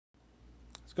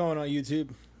What's going on YouTube?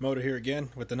 Moto here again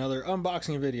with another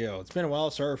unboxing video. It's been a while,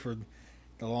 sorry for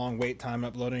the long wait time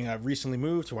uploading. I've recently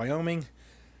moved to Wyoming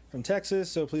from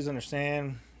Texas, so please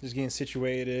understand, just getting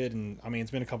situated, and I mean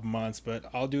it's been a couple months, but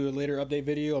I'll do a later update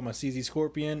video on my CZ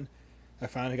Scorpion. I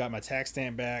finally got my tack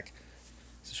stamp back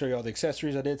to show you all the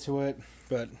accessories I did to it.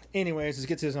 But anyways, let's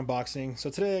get to this unboxing. So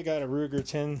today I got a Ruger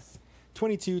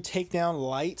 1022 takedown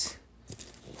lite.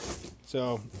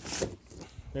 So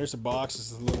there's the box.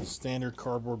 It's a little standard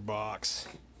cardboard box.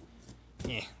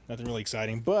 Nothing really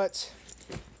exciting, but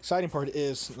exciting part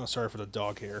is, oh, sorry for the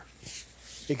dog hair.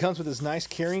 It comes with this nice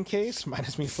carrying case,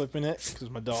 minus me flipping it because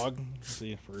my dog,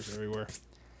 see, furs everywhere.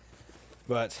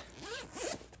 But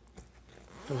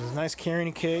there's this nice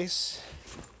carrying case,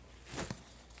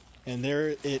 and there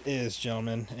it is,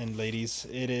 gentlemen and ladies.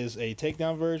 It is a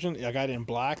takedown version. I got it in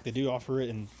black. They do offer it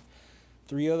in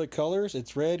 3 other colors.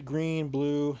 It's red, green,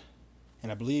 blue,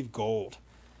 and I believe gold.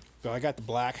 So I got the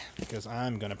black because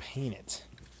I'm gonna paint it.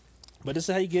 But this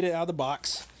is how you get it out of the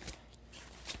box.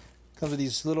 Comes with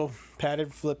these little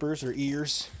padded flippers or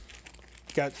ears.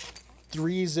 Got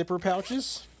 3 zipper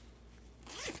pouches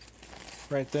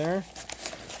right there.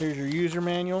 Here's your user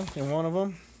manual in one of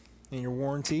them, and your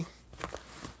warranty.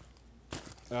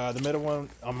 The middle one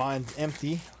on mine's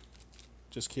empty.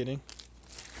 Just kidding.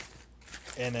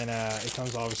 And then it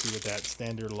comes obviously with that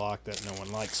standard lock that no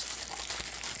one likes.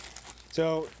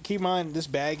 So keep in mind, this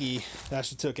baggie that I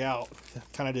actually took out,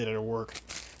 kind of did it at work,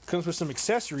 comes with some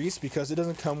accessories because it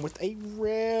doesn't come with a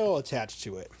rail attached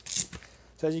to it.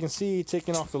 So as you can see,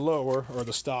 taking off the lower or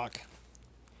the stock,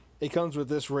 it comes with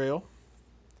this rail,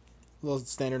 a little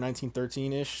standard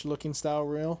 1913-ish looking style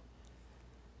rail.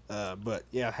 But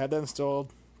yeah, I had that installed.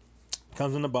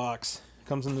 Comes in the box,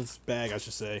 comes in this bag, I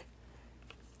should say.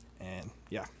 And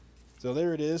yeah, so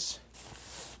there it is.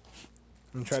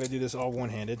 I'm gonna try to do this all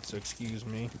one-handed, so excuse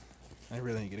me. I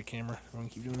really need to get a camera. I'm gonna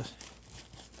keep doing this.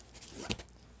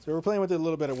 So we're playing with it a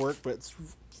little bit at work, but it's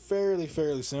fairly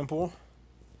simple.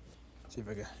 Let's see if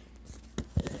I can.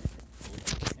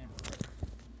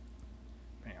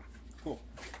 Bam. Cool.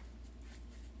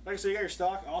 Like I said, you got your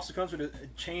stock. Also comes with a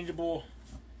changeable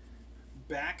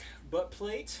back butt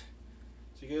plate.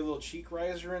 So you get a little cheek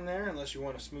riser in there, unless you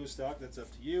want a smooth stock, that's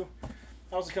up to you.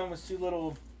 Also comes with 2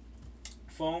 little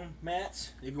foam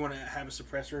mats. If you want to have a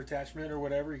suppressor attachment or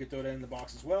whatever, you can throw that in the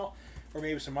box as well. Or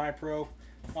maybe some iPro.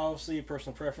 Obviously,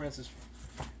 personal preference is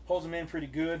holds them in pretty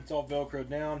good. It's all Velcroed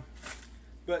down.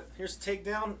 But here's the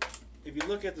takedown. If you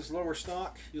look at this lower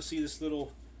stock, you'll see this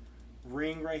little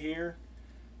ring right here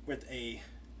with a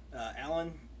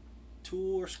Allen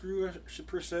tool or screw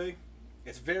per se.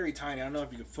 It's very tiny. I don't know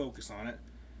if you can focus on it,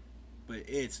 but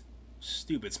it's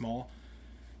stupid small.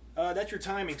 That's your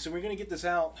timing. So we're going to get this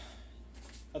out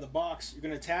of the box. You're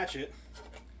going to attach it,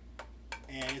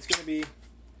 and it's going to be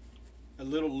a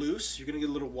little loose. You're going to get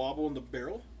a little wobble in the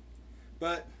barrel,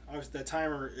 but obviously that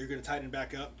timer you're going to tighten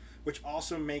back up, which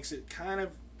also makes it kind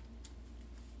of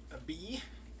a bee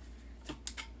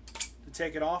to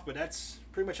take it off. But that's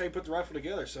pretty much how you put the rifle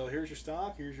together. So here's your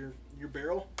stock, here's your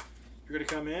barrel. You're going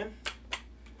to come in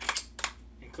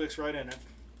and clicks right in it,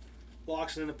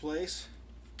 locks it into place.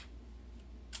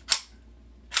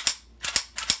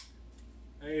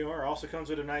 There you are. Also comes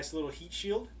with a nice little heat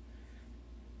shield.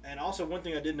 And also, one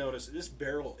thing I did notice, this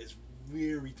barrel is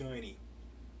very tiny.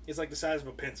 It's like the size of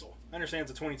a pencil. I understand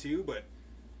it's a 22, but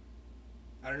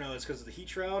I don't know, it's because of the heat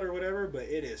shroud or whatever, but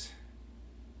it is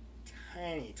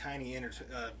tiny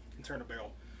internal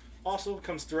barrel. Also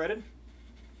comes threaded,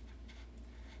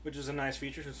 which is a nice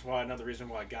feature. That's why another reason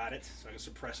why I got it, so I can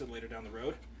suppress it later down the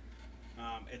road.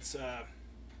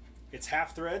 It's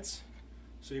half threads.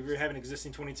 So if you're having an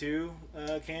existing 22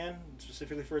 can,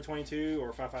 specifically for a 22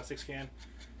 or a 5.56 can,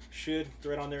 should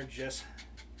thread on there just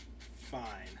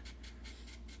fine.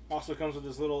 Also comes with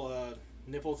this little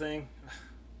nipple thing,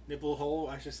 nipple hole,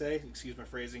 I should say. Excuse my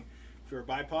phrasing. For a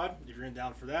bipod, if you're in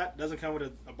down for that. Doesn't come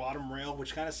with a bottom rail,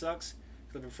 which kind of sucks.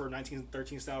 I prefer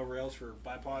 1913 style rails for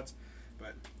bipods,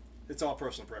 but it's all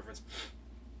personal preference.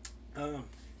 But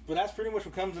that's pretty much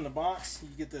what comes in the box. You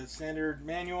get the standard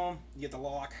manual, you get the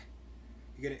lock.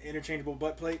 You get an interchangeable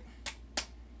butt plate,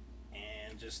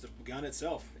 and just the gun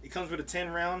itself. It comes with a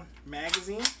 10-round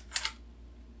magazine.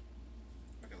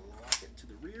 I'm gonna lock it to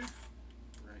the rear,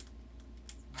 right?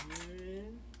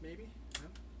 And maybe. No?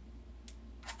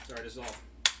 Sorry, this is all.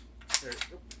 There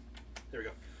we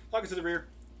go. Lock it to the rear.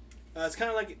 It's kind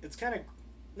of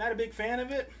not a big fan of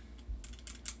it.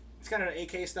 It's kind of an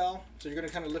AK style, so you're gonna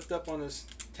kind of lift up on this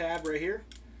tab right here,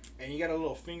 and you got a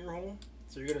little finger hole.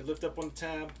 So you're going to lift up on the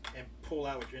tab and pull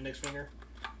out with your index finger.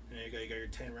 And there you go, you got your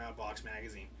 10-round box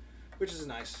magazine, which is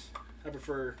nice. I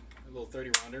prefer a little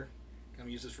 30 rounder. I'm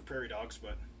gonna use this for prairie dogs,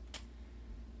 but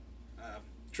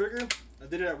trigger, I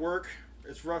did it at work.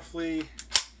 It's roughly,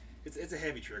 it's a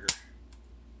heavy trigger,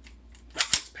 about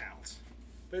 6 pounds.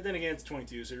 But then again, it's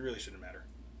 22, so it really shouldn't matter.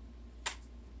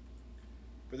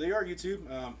 But there you are,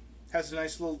 YouTube. Has a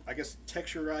nice little, I guess,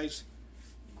 texturized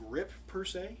grip per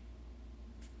se.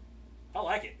 I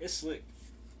like it. It's slick.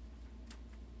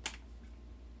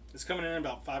 It's coming in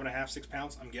about 5.5, 6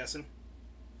 pounds, I'm guessing.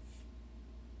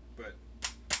 But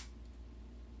it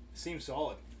seems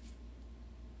solid.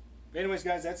 Anyways,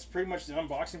 guys, that's pretty much the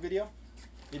unboxing video.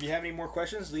 If you have any more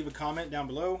questions, leave a comment down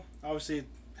below. Obviously, it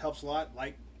helps a lot.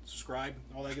 Like, subscribe,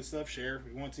 all that good stuff. Share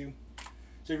if you want to.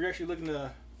 So if you're actually looking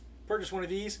to purchase one of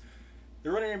these,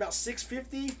 they're running about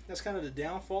 $650. That's kind of the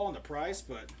downfall in the price,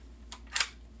 but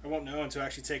I won't know until I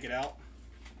actually take it out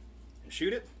and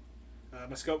shoot it.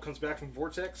 My scope comes back from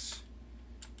Vortex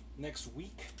next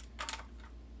week,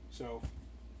 so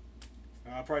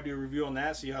I'll probably do a review on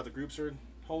that, see how the groups are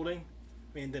holding.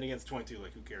 I mean, then again, it's 22,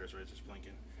 like, who cares, right? It's just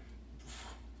blinking.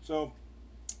 So,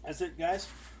 that's it, guys.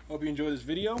 Hope you enjoyed this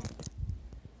video.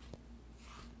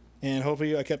 And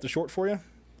hopefully I kept it short for you.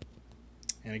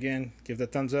 And again, give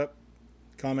that thumbs up,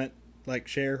 comment, like,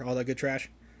 share, all that good trash.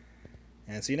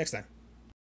 And see you next time.